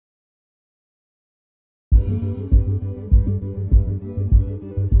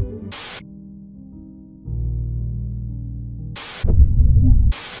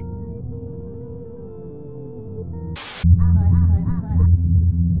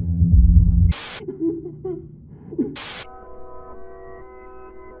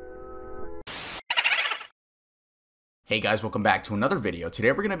Hey guys, welcome back to another video.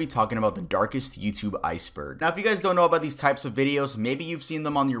 Today we're going to be talking about the Darkest YouTube Iceberg. Now if you guys don't know about these types of videos, maybe you've seen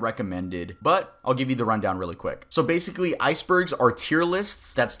them on your recommended, but I'll give you the rundown really quick. So basically, icebergs are tier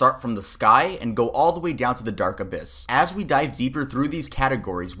lists that start from the sky and go all the way down to the dark abyss. As we dive deeper through these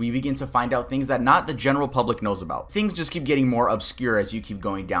categories, we begin to find out things that not the general public knows about. Things just keep getting more obscure as you keep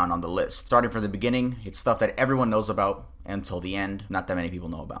going down on the list. Starting from the beginning, it's stuff that everyone knows about, until the end, not that many people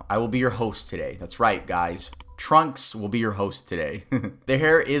know about. I will be your host today. That's right, guys. Trunks will be your host today. Their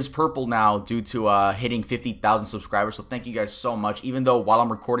hair is purple now due to hitting 50,000 subscribers, so thank you guys so much. Even though while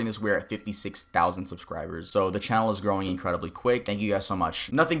I'm recording this, we're at 56,000 subscribers. So the channel is growing incredibly quick. Thank you guys so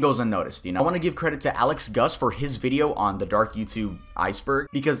much. Nothing goes unnoticed, you know? I want to give credit to Alex Gus for his video on the Dark YouTube Iceberg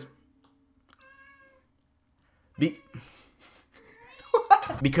because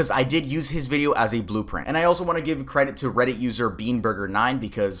I did use his video as a blueprint. And I also want to give credit to Reddit user Beanburger9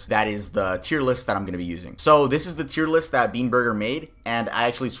 because that is the tier list that I'm going to be using. So this is the tier list that Beanburger made, and I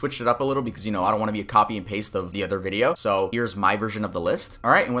actually switched it up a little because, you know, I don't want to be a copy and paste of the other video. So here's my version of the list.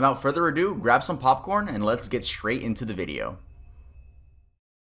 All right, and without further ado, grab some popcorn and let's get straight into the video.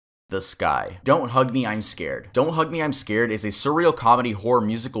 The Sky. Don't Hug Me, I'm Scared. Don't Hug Me, I'm Scared is a surreal comedy horror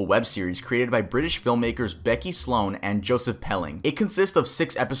musical web series created by British filmmakers Becky Sloan and Joseph Pelling. It consists of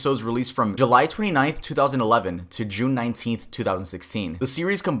 6 episodes released from July 29th, 2011 to June 19th, 2016. The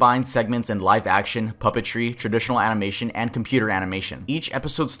series combines segments in live action, puppetry, traditional animation, and computer animation. Each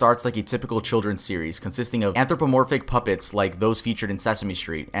episode starts like a typical children's series, consisting of anthropomorphic puppets like those featured in Sesame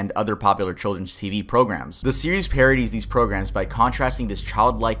Street and other popular children's TV programs. The series parodies these programs by contrasting this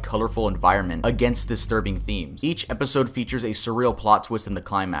childlike, colorful environment against disturbing themes. Each episode features a surreal plot twist in the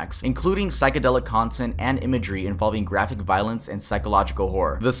climax, including psychedelic content and imagery involving graphic violence and psychological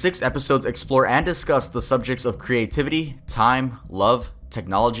horror. The 6 episodes explore and discuss the subjects of creativity, time, love,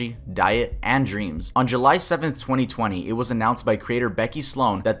 technology, diet, and dreams. On July 7th, 2020, it was announced by creator Becky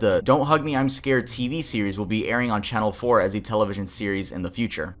Sloan that the Don't Hug Me, I'm Scared TV series will be airing on Channel 4 as a television series in the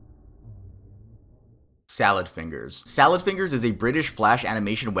future. Salad Fingers. Salad Fingers is a British flash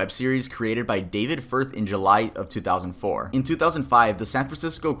animation web series created by David Firth in July of 2004. In 2005, the San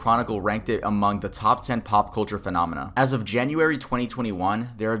Francisco Chronicle ranked it among the top 10 pop culture phenomena. As of January 2021,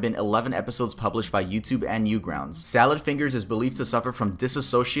 there have been 11 episodes published by YouTube and Newgrounds. Salad Fingers is believed to suffer from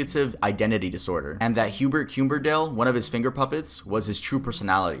dissociative identity disorder, and that Hubert Cumberdale, one of his finger puppets, was his true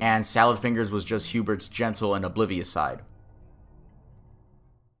personality, and Salad Fingers was just Hubert's gentle and oblivious side.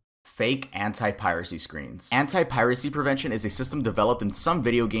 Fake anti-piracy screens. Anti-piracy prevention is a system developed in some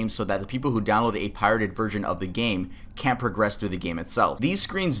video games so that the people who download a pirated version of the game can't progress through the game itself. These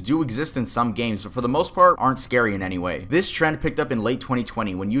screens do exist in some games, but for the most part aren't scary in any way. This trend picked up in late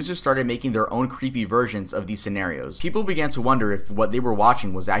 2020 when users started making their own creepy versions of these scenarios. People began to wonder if what they were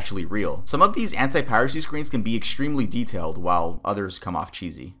watching was actually real. Some of these anti-piracy screens can be extremely detailed, while others come off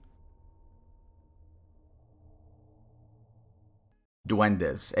cheesy.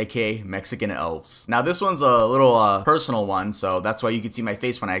 Duendes, aka Mexican elves. Now this one's a little personal one, so that's why you can see my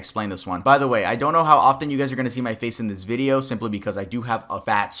face when I explain this one. By the way, I don't know how often you guys are going to see my face in this video, simply because I do have a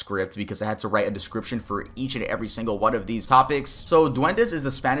fat script because I had to write a description for each and every single one of these topics. So duendes is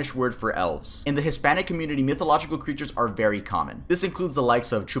the Spanish word for elves. In the Hispanic community, mythological creatures are very common. This includes the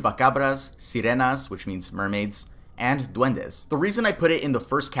likes of chupacabras, sirenas, which means mermaids, and duendes. The reason I put it in the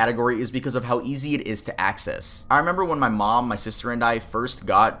first category is because of how easy it is to access. I remember when my mom, my sister, and I first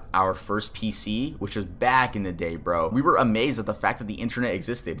got our first PC, which was back in the day, bro. We were amazed at the fact that the internet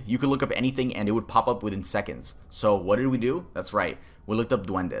existed. You could look up anything and it would pop up within seconds. So what did we do? That's right, we looked up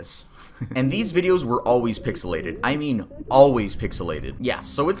duendes. And these videos were always pixelated. I mean, always pixelated. Yeah,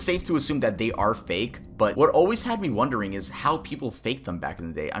 so it's safe to assume that they are fake, but what always had me wondering is how people faked them back in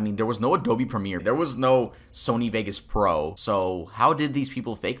the day. I mean, there was no Adobe Premiere, there was no Sony Vegas Pro, so how did these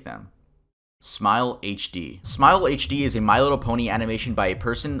people fake them? Smile HD. Smile HD is a My Little Pony animation by a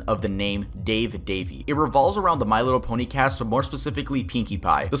person of the name Dave Davy. It revolves around the My Little Pony cast, but more specifically Pinkie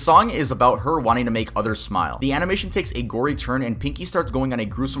Pie. The song is about her wanting to make others smile. The animation takes a gory turn and Pinkie starts going on a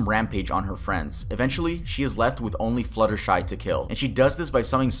gruesome rampage on her friends. Eventually, she is left with only Fluttershy to kill, and she does this by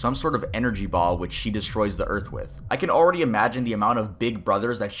summoning some sort of energy ball which she destroys the earth with. I can already imagine the amount of big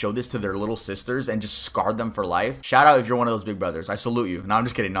brothers that show this to their little sisters and just scarred them for life. Shout out if you're one of those big brothers. I salute you. No, I'm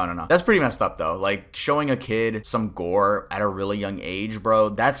just kidding. No. That's pretty messed up though. Like showing a kid some gore at a really young age, bro,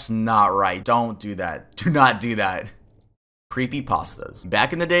 that's not right. Don't do that. Do not do that. Creepypastas.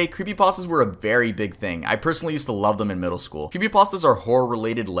 Back in the day, creepypastas were a very big thing. I personally used to love them in middle school. Creepypastas are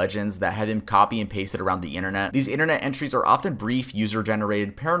horror-related legends that have been copy and pasted around the internet. These internet entries are often brief,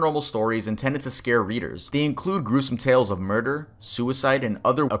 user-generated, paranormal stories intended to scare readers. They include gruesome tales of murder, suicide, and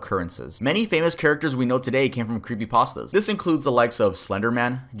other occurrences. Many famous characters we know today came from creepypastas. This includes the likes of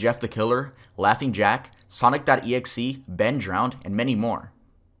Slenderman, Jeff the Killer, Laughing Jack, Sonic.exe, Ben Drowned, and many more.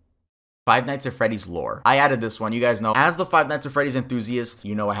 Five Nights at Freddy's lore. I added this one, you guys know. As the Five Nights at Freddy's enthusiast,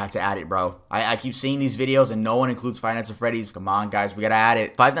 you know I had to add it, bro. I keep seeing these videos and no one includes Five Nights at Freddy's. Come on, guys, we gotta add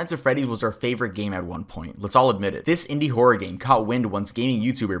it. Five Nights at Freddy's was our favorite game at one point. Let's all admit it. This indie horror game caught wind once gaming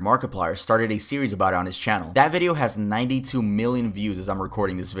YouTuber Markiplier started a series about it on his channel. That video has 92 million views as I'm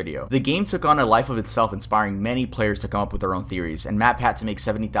recording this video. The game took on a life of itself, inspiring many players to come up with their own theories, and MatPat to make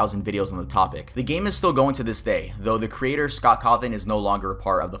 70,000 videos on the topic. The game is still going to this day, though the creator, Scott Cawthon, is no longer a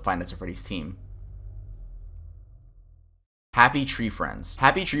part of the Five Nights at Freddy's team. Happy Tree Friends.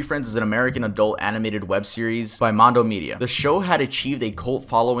 Happy Tree Friends is an American adult animated web series by Mondo Media. The show had achieved a cult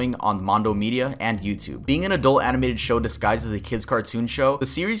following on Mondo Media and YouTube. Being an adult animated show disguised as a kids cartoon show, the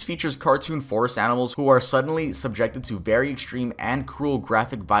series features cartoon forest animals who are suddenly subjected to very extreme and cruel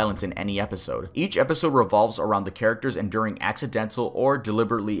graphic violence in any episode. Each episode revolves around the characters enduring accidental or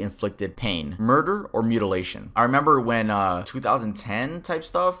deliberately inflicted pain, murder, or mutilation. I remember when 2010 type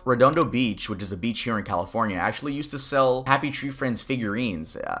stuff, Redondo Beach, which is a beach here in California, actually used to sell Happy Tree Friends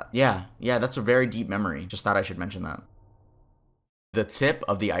figurines. Yeah, that's a very deep memory. Just thought I should mention that. The tip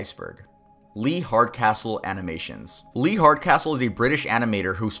of the iceberg. Lee Hardcastle Animations. Lee Hardcastle is a British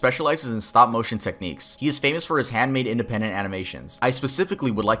animator who specializes in stop motion techniques. He is famous for his handmade independent animations. I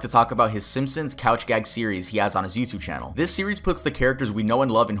specifically would like to talk about his Simpsons couch gag series he has on his YouTube channel. This series puts the characters we know and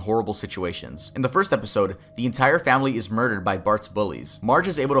love in horrible situations. In the first episode, the entire family is murdered by Bart's bullies. Marge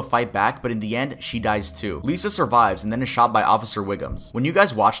is able to fight back, but in the end, she dies too. Lisa survives and then is shot by Officer Wiggums. When you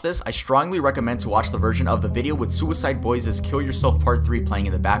guys watch this, I strongly recommend to watch the version of the video with Suicide Boys' Kill Yourself Part 3 playing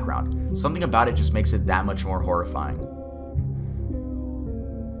in the background. Something about it just makes it that much more horrifying.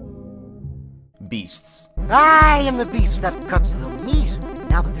 Beasts. I am the beast that cuts the meat.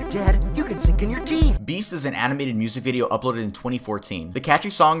 Now that they're dead, you can sink in your teeth. Beast is an animated music video uploaded in 2014. The catchy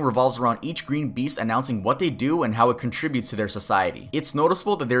song revolves around each green beast announcing what they do and how it contributes to their society. It's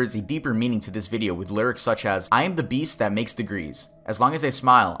noticeable that there is a deeper meaning to this video with lyrics such as, I am the beast that makes degrees. As long as I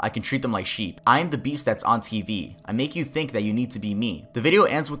smile, I can treat them like sheep. I am the beast that's on TV. I make you think that you need to be me. The video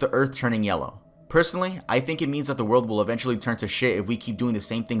ends with the earth turning yellow. Personally, I think it means that the world will eventually turn to shit if we keep doing the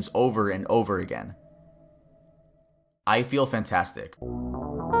same things over and over again. I Feel Fantastic.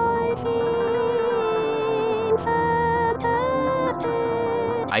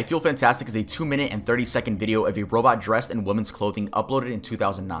 I Feel Fantastic is a 2-minute and 30-second video of a robot dressed in women's clothing uploaded in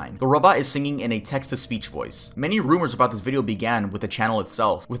 2009. The robot is singing in a text-to-speech voice. Many rumors about this video began with the channel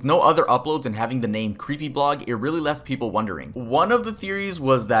itself. With no other uploads and having the name Creepy Blog, it really left people wondering. One of the theories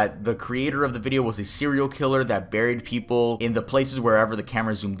was that the creator of the video was a serial killer that buried people in the places wherever the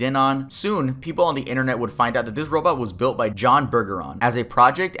camera zoomed in on. Soon, people on the internet would find out that this robot was built by John Bergeron as a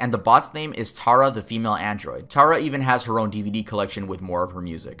project, and the bot's name is Tara the female android. Tara even has her own DVD collection with more of her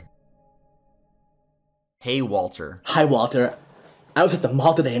music. Hey Walter. Hi Walter. I was at the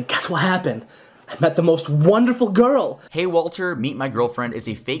mall today and guess what happened? I met the most wonderful girl. Hey Walter, Meet My Girlfriend is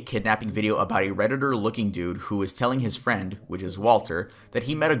a fake kidnapping video about a Redditor looking dude who is telling his friend, which is Walter, that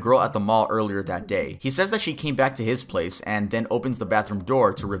he met a girl at the mall earlier that day. He says that she came back to his place and then opens the bathroom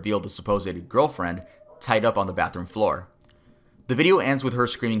door to reveal the supposed girlfriend tied up on the bathroom floor. The video ends with her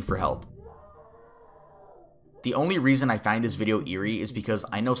screaming for help. The only reason I find this video eerie is because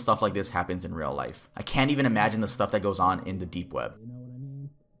I know stuff like this happens in real life. I can't even imagine the stuff that goes on in the deep web.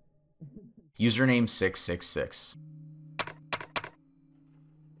 Username 666.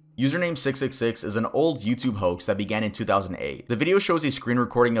 Username 666 is an old YouTube hoax that began in 2008. The video shows a screen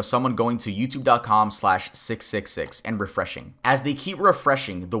recording of someone going to youtube.com/666 and refreshing. As they keep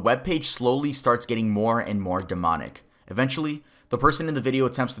refreshing, the webpage slowly starts getting more and more demonic. Eventually, the person in the video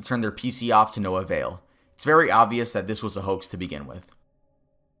attempts to turn their PC off to no avail. It's very obvious that this was a hoax to begin with.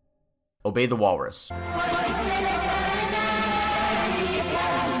 Obey the Walrus.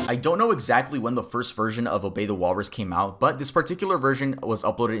 I don't know exactly when the first version of Obey the Walrus came out, but this particular version was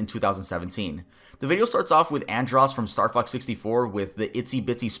uploaded in 2017. The video starts off with Andros from Star Fox 64 with the Itsy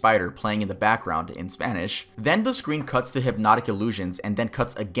Bitsy Spider playing in the background in Spanish. Then the screen cuts to hypnotic illusions and then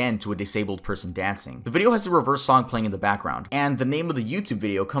cuts again to a disabled person dancing. The video has a reverse song playing in the background, and the name of the YouTube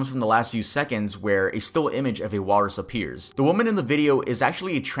video comes from the last few seconds where a still image of a walrus appears. The woman in the video is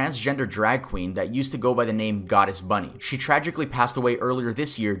actually a transgender drag queen that used to go by the name Goddess Bunny. She tragically passed away earlier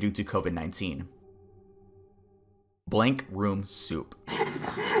this year due to COVID-19. blank room soup.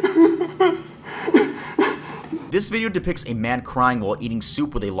 This video depicts a man crying while eating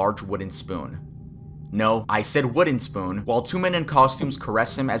soup with a large wooden spoon. No, I said wooden spoon, while two men in costumes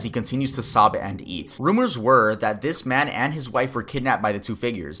caress him as he continues to sob and eat. Rumors were that this man and his wife were kidnapped by the two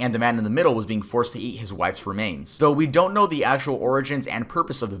figures, and the man in the middle was being forced to eat his wife's remains. Though we don't know the actual origins and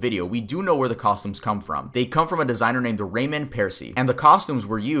purpose of the video, we do know where the costumes come from. They come from a designer named Raymond Percy, and the costumes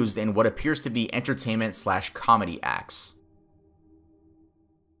were used in what appears to be entertainment/comedy acts.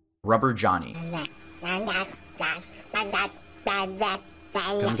 Rubber Johnny.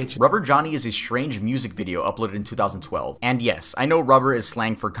 Rubber Johnny is a strange music video uploaded in 2012. And yes, I know rubber is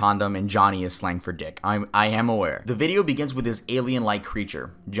slang for condom and Johnny is slang for dick. I am aware. The video begins with this alien-like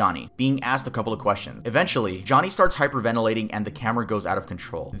creature, Johnny, being asked a couple of questions. Eventually, Johnny starts hyperventilating and the camera goes out of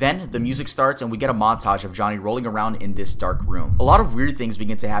control. Then, the music starts and we get a montage of Johnny rolling around in this dark room. A lot of weird things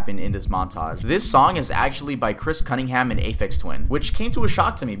begin to happen in this montage. This song is actually by Chris Cunningham and Aphex Twin, which came to a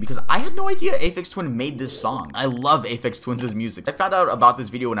shock to me because I had no idea Aphex Twin made this song. I love Aphex Twins' music. I found out about this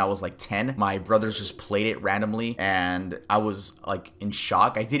video when I was like 10. My brothers just played it randomly and I was like in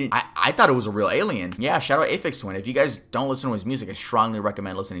shock. I thought it was a real alien. Yeah, shout out Aphex Twin. If you guys don't listen to his music, I strongly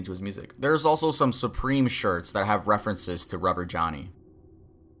recommend listening to his music. There's also some Supreme shirts that have references to Rubber Johnny.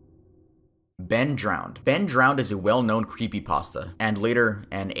 Ben Drowned. Ben Drowned is a well-known creepypasta, and later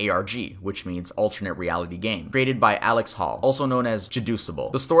an ARG, which means alternate reality game, created by Alex Hall, also known as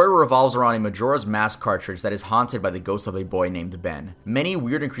Jeduceable. The story revolves around a Majora's Mask cartridge that is haunted by the ghost of a boy named Ben. Many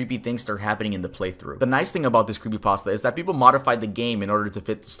weird and creepy things start happening in the playthrough. The nice thing about this creepypasta is that people modified the game in order to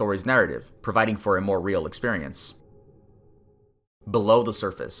fit the story's narrative, providing for a more real experience. Below the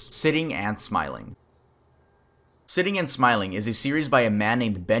Surface. Sitting and Smiling. Sitting and Smiling is a series by a man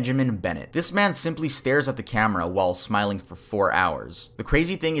named Benjamin Bennett. This man simply stares at the camera while smiling for 4 hours. The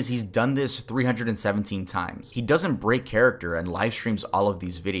crazy thing is he's done this 317 times. He doesn't break character and live streams all of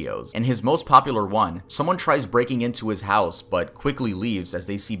these videos. In his most popular one, someone tries breaking into his house but quickly leaves as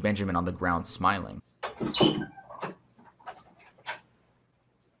they see Benjamin on the ground smiling.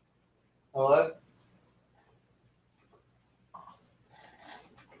 Hello?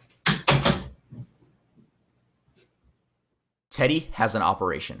 Teddy has an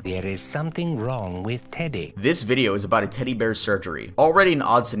operation. There is something wrong with Teddy. This video is about a teddy bear's surgery. Already an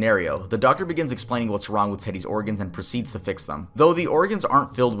odd scenario, the doctor begins explaining what's wrong with Teddy's organs and proceeds to fix them. Though the organs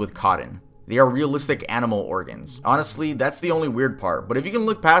aren't filled with cotton. They are realistic animal organs. Honestly, that's the only weird part, but if you can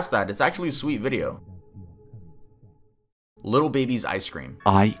look past that, it's actually a sweet video. Little Baby's Ice Cream.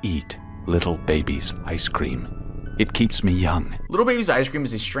 I eat Little Baby's ice cream. It keeps me young. Little Baby's Ice Cream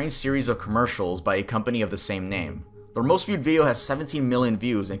is a strange series of commercials by a company of the same name. Their most viewed video has 17 million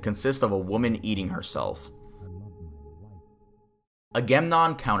views and consists of a woman eating herself.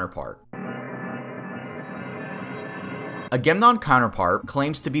 Agamemnon Counterpart. Agamemnon Counterpart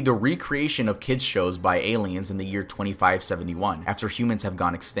claims to be the recreation of kids shows by aliens in the year 2571, after humans have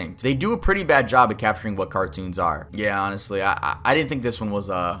gone extinct. They do a pretty bad job at capturing what cartoons are. Yeah, honestly, I didn't think this one was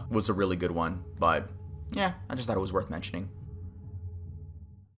a really good one, but yeah, I just thought it was worth mentioning.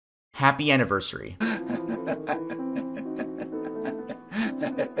 Happy Anniversary.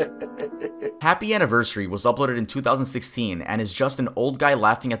 Happy Anniversary was uploaded in 2016 and is just an old guy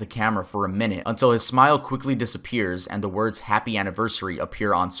laughing at the camera for a minute until his smile quickly disappears and the words Happy Anniversary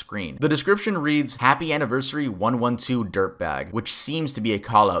appear on screen. The description reads, Happy Anniversary 112 Dirtbag, which seems to be a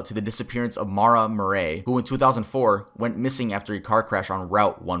call out to the disappearance of Mara Murray, who in 2004 went missing after a car crash on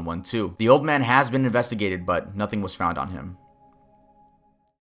Route 112. The old man has been investigated, but nothing was found on him.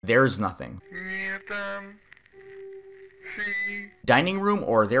 There is Nothing. Dining Room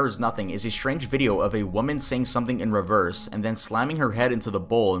or There Is Nothing is a strange video of a woman saying something in reverse and then slamming her head into the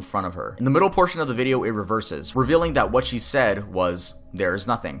bowl in front of her. In the middle portion of the video, it reverses, revealing that what she said was, there is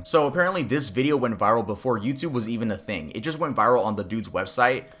nothing. So apparently this video went viral before YouTube was even a thing. It just went viral on the dude's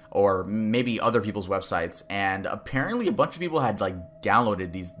website or maybe other people's websites, and apparently a bunch of people had like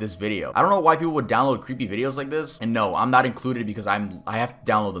downloaded this video. I don't know why people would download creepy videos like this, and no, I'm not included because I have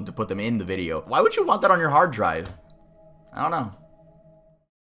to download them to put them in the video. Why would you want that on your hard drive? I don't know.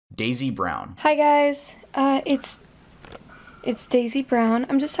 Daisy Brown. Hi guys, it's Daisy Brown.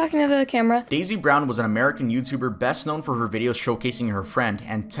 I'm just talking to the camera. Daisy Brown was an American YouTuber best known for her videos showcasing her friend,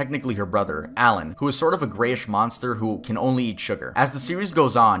 and technically her brother, Alan, who is sort of a grayish monster who can only eat sugar. As the series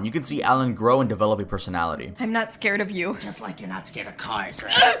goes on, you can see Alan grow and develop a personality. I'm not scared of you. Just like you're not scared of cars,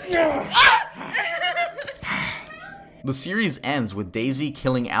 right? The series ends with Daisy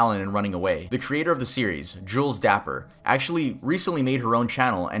killing Alan and running away. The creator of the series, Jules Dapper, actually recently made her own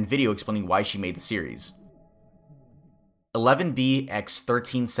channel and video explaining why she made the series. 11B x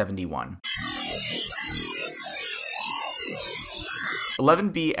 1371.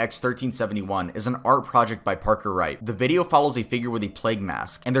 11BX1371 is an art project by Parker Wright. The video follows a figure with a plague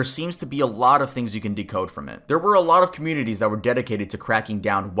mask, and there seems to be a lot of things you can decode from it. There were a lot of communities that were dedicated to cracking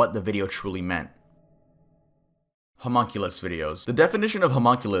down what the video truly meant. Homunculus videos. The definition of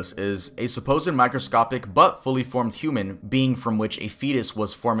homunculus is a supposed microscopic but fully formed human being from which a fetus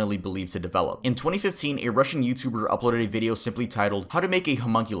was formerly believed to develop. In 2015, a Russian YouTuber uploaded a video simply titled "How to Make a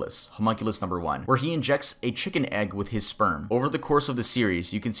Homunculus," Homunculus number 1, where he injects a chicken egg with his sperm. Over the course of the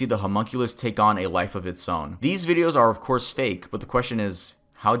series, you can see the homunculus take on a life of its own. These videos are of course fake, but the question is,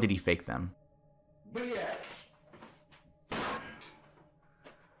 how did he fake them?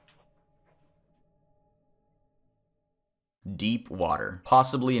 Deep water,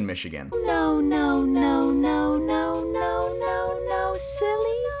 possibly in Michigan. No, no, no, no, no, no, no, no,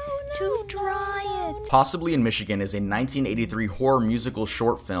 silly, to dry it. Possibly in Michigan is a 1983 horror musical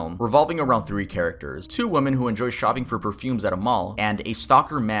short film revolving around 3 characters: 2 women who enjoy shopping for perfumes at a mall, and a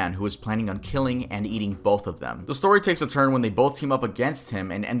stalker man who is planning on killing and eating both of them. The story takes a turn when they both team up against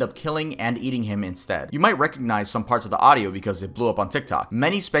him and end up killing and eating him instead. You might recognize some parts of the audio because it blew up on TikTok.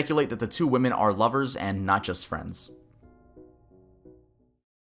 Many speculate that the 2 women are lovers and not just friends.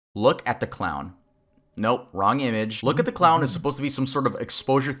 Look at the clown. Nope, wrong image. Look at the Clown is supposed to be some sort of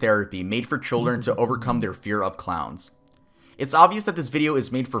exposure therapy made for children to overcome their fear of clowns. It's obvious that this video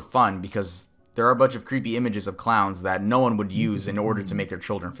is made for fun because there are a bunch of creepy images of clowns that no one would use in order to make their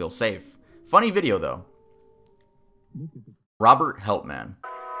children feel safe. Funny video though. Robert Helpman.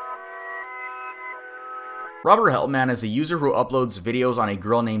 Robert Helpman is a user who uploads videos on a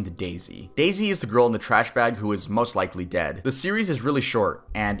girl named Daisy. Daisy is the girl in the trash bag who is most likely dead. The series is really short,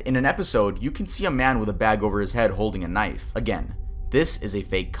 and in an episode, you can see a man with a bag over his head holding a knife. Again, this is a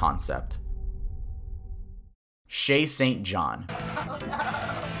fake concept. Shay St. John.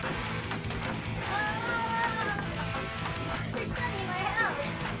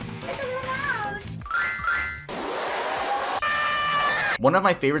 One of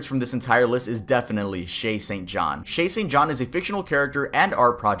my favorites from this entire list is definitely Shay St. John. Shay St. John is a fictional character and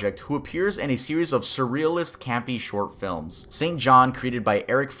art project who appears in a series of surrealist, campy short films. St. John, created by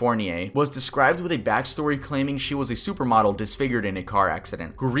Eric Fournier, was described with a backstory claiming she was a supermodel disfigured in a car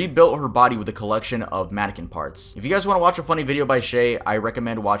accident, who rebuilt her body with a collection of mannequin parts. If you guys want to watch a funny video by Shay, I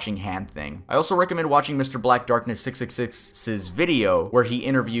recommend watching Hand Thing. I also recommend watching Mr. Black Darkness 666's video where he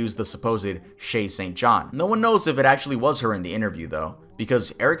interviews the supposed Shay St. John. No one knows if it actually was her in the interview though,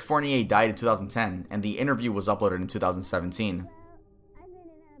 because Eric Fournier died in 2010 and the interview was uploaded in 2017.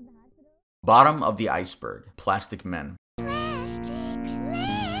 Bottom of the iceberg, plastic men.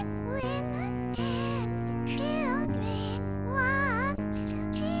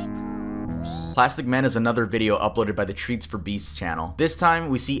 Plastic Men is another video uploaded by the Treats for Beasts channel. This time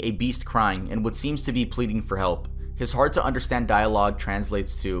we see a beast crying in what seems to be pleading for help. His hard to understand dialogue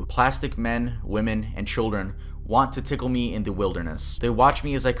translates to, "Plastic men, women, and children want to tickle me in the wilderness. They watch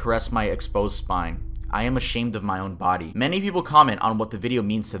me as I caress my exposed spine. I am ashamed of my own body." Many people comment on what the video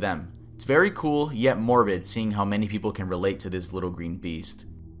means to them. It's very cool, yet morbid, seeing how many people can relate to this little green beast.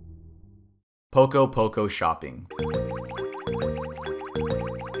 Poco Poco shopping.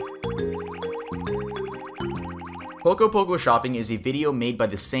 Poco Poco Shopping is a video made by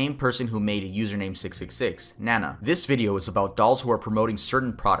the same person who made username 666, Nana. This video is about dolls who are promoting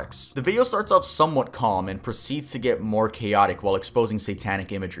certain products. The video starts off somewhat calm and proceeds to get more chaotic while exposing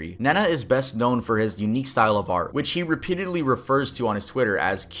satanic imagery. Nana is best known for his unique style of art, which he repeatedly refers to on his Twitter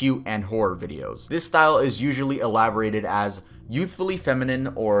as cute and horror videos. This style is usually elaborated as youthfully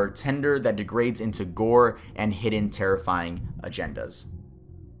feminine or tender that degrades into gore and hidden terrifying agendas.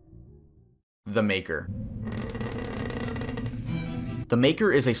 The Maker. The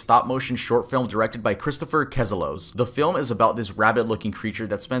Maker is a stop-motion short film directed by Christopher Keselos. The film is about this rabbit-looking creature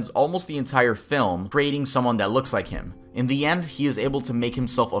that spends almost the entire film creating someone that looks like him. In the end, he is able to make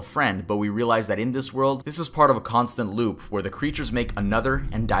himself a friend, but we realize that in this world, this is part of a constant loop where the creatures make another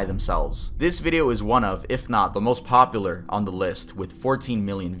and die themselves. This video is one of, if not the most popular on the list, with 14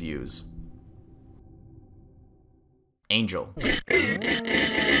 million views. Angel.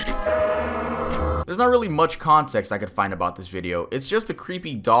 There's not really much context I could find about this video. It's just a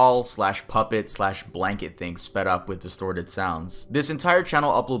creepy doll slash puppet slash blanket thing sped up with distorted sounds. This entire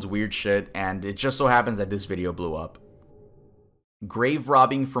channel uploads weird shit, and it just so happens that this video blew up. Grave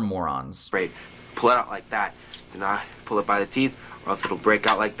robbing for morons. Great. Pull it out like that. Do not pull it by the teeth, or else it'll break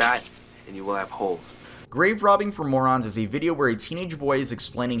out like that, and you will have holes. Grave Robbing for Morons is a video where a teenage boy is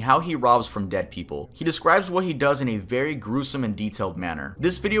explaining how he robs from dead people. He describes what he does in a very gruesome and detailed manner.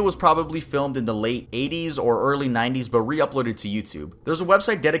 This video was probably filmed in the late 80s or early 90s but re-uploaded to YouTube. There's a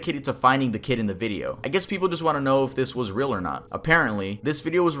website dedicated to finding the kid in the video. I guess people just want to know if this was real or not. Apparently, this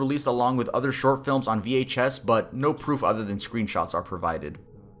video was released along with other short films on VHS, but no proof other than screenshots are provided.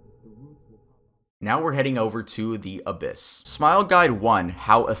 Now we're heading over to the Abyss. Smile Guide 1,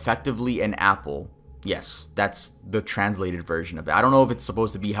 How Effectively an Apple. Yes, that's the translated version of it. I don't know if it's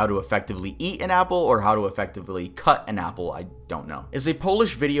supposed to be how to effectively eat an apple or how to effectively cut an apple. I don't know. It's a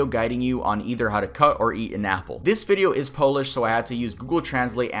Polish video guiding you on either how to cut or eat an apple. This video is Polish, so I had to use Google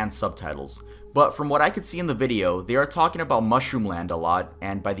Translate and subtitles. But from what I could see in the video, they are talking about Mushroom Land a lot,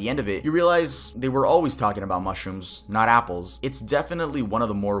 and by the end of it, you realize they were always talking about mushrooms, not apples. It's definitely one of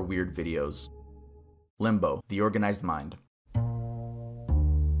the more weird videos. Limbo, The Organized Mind.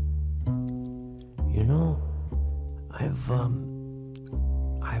 You know, I've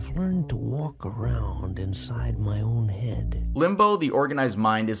learned to walk around inside my own head. Limbo, The Organized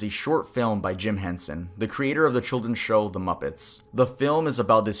Mind is a short film by Jim Henson, the creator of the children's show The Muppets. The film is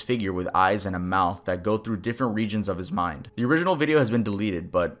about this figure with eyes and a mouth that go through different regions of his mind. The original video has been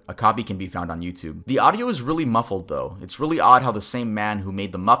deleted, but a copy can be found on YouTube. The audio is really muffled though. It's really odd how the same man who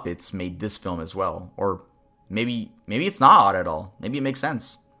made The Muppets made this film as well. Or maybe it's not odd at all. Maybe it makes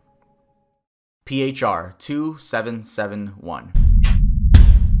sense. PHR 2771.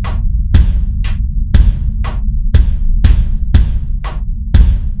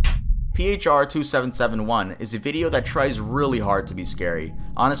 PHR 2771 is a video that tries really hard to be scary.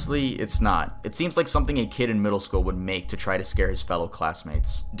 Honestly, it's not. It seems like something a kid in middle school would make to try to scare his fellow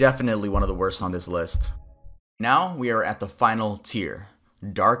classmates. Definitely one of the worst on this list. Now we are at the final tier.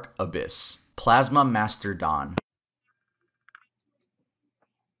 Dark Abyss. Plasma Master Dawn.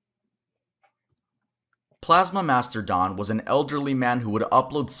 Plasma Master Dawn was an elderly man who would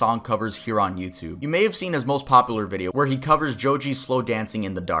upload song covers here on YouTube. You may have seen his most popular video where he covers Joji's Slow Dancing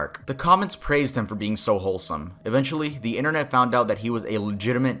in the Dark. The comments praised him for being so wholesome. Eventually, the internet found out that he was a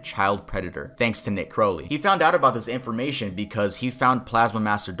legitimate child predator, thanks to Nick Crowley. He found out about this information because he found Plasma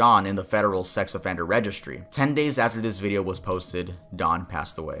Master Dawn in the federal sex offender registry. 10 days after this video was posted, Dawn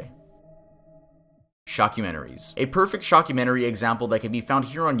passed away. Shockumentaries. A perfect shockumentary example that can be found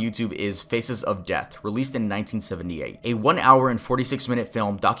here on YouTube is Faces of Death, released in 1978. A 1 hour and 46-minute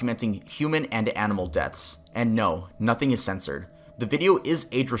film documenting human and animal deaths. And no, nothing is censored. The video is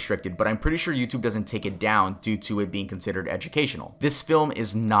age restricted, but I'm pretty sure YouTube doesn't take it down due to it being considered educational. This film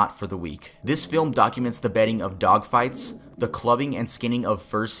is not for the weak. This film documents the bedding of dogfights, the clubbing and skinning of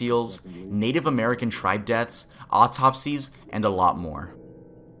fur seals, Native American tribe deaths, autopsies, and a lot more.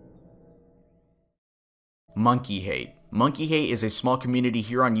 Monkey hate. Monkey hate is a small community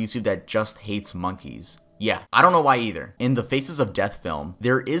here on YouTube that just hates monkeys. Yeah, I don't know why either. In the Faces of Death film,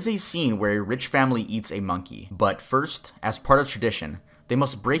 there is a scene where a rich family eats a monkey. But first, as part of tradition, they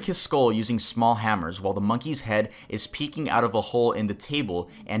must break his skull using small hammers while the monkey's head is peeking out of a hole in the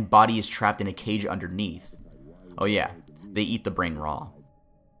table and body is trapped in a cage underneath. Oh yeah, they eat the brain raw.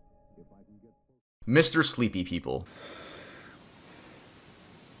 Mr. Sleepy People.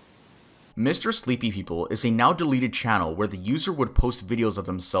 Mr. Sleepy People is a now deleted channel where the user would post videos of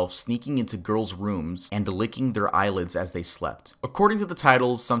himself sneaking into girls' rooms and licking their eyelids as they slept. According to the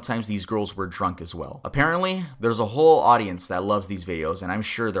titles, sometimes these girls were drunk as well. Apparently, there's a whole audience that loves these videos, and I'm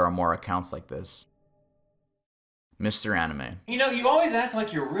sure there are more accounts like this. Mr. Anime. You know, you always act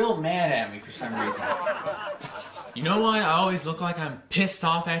like you're real mad at me for some reason. You know why I always look like I'm pissed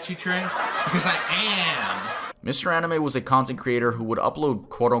off at you, Trey? Because I am. Mr. Anime was a content creator who would upload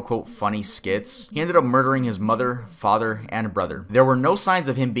quote-unquote funny skits. He ended up murdering his mother, father, and brother. There were no signs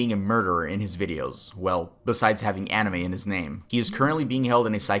of him being a murderer in his videos, well, besides having anime in his name. He is currently being held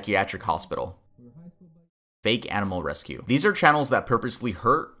in a psychiatric hospital. Fake Animal Rescue. These are channels that purposely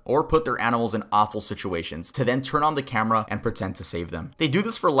hurt or put their animals in awful situations to then turn on the camera and pretend to save them. They do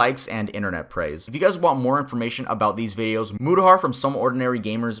this for likes and internet praise. If you guys want more information about these videos, Mudahar from Some Ordinary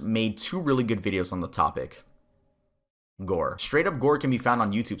Gamers made 2 really good videos on the topic. Gore. Straight up gore can be found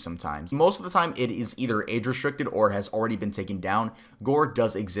on YouTube sometimes. Most of the time it is either age restricted or has already been taken down. Gore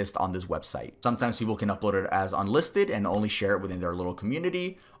does exist on this website. Sometimes people can upload it as unlisted and only share it within their little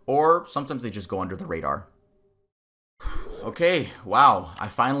community, or sometimes they just go under the radar. Okay, wow, I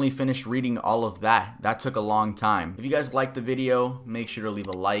finally finished reading all of that. That took a long time. If you guys liked the video, make sure to leave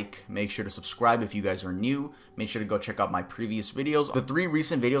a like, make sure to subscribe if you guys are new, make sure to go check out my previous videos. The 3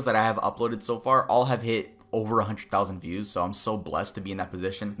 recent videos that I have uploaded so far all have hit over 100,000 views, so I'm so blessed to be in that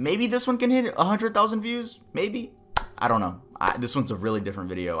position. Maybe this one can hit 100,000 views, maybe. I don't know. This one's a really different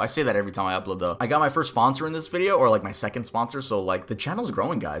video. I say that every time I upload though. I got my first sponsor in this video, or like my second sponsor, so like the channel's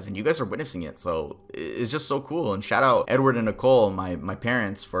growing, guys, and you guys are witnessing it, so it's just so cool. And shout out Edward and Nicole, my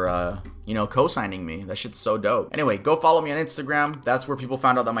parents, for you know, co-signing me. That shit's so dope. Anyway, go follow me on Instagram. That's where people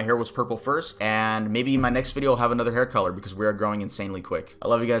found out that my hair was purple first, and maybe my next video will have another hair color because we are growing insanely quick. I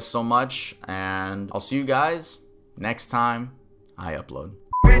love you guys so much, and I'll see you guys next time I upload.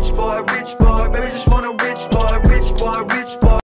 Rich boy, baby, just want a rich boy, rich boy, rich boy.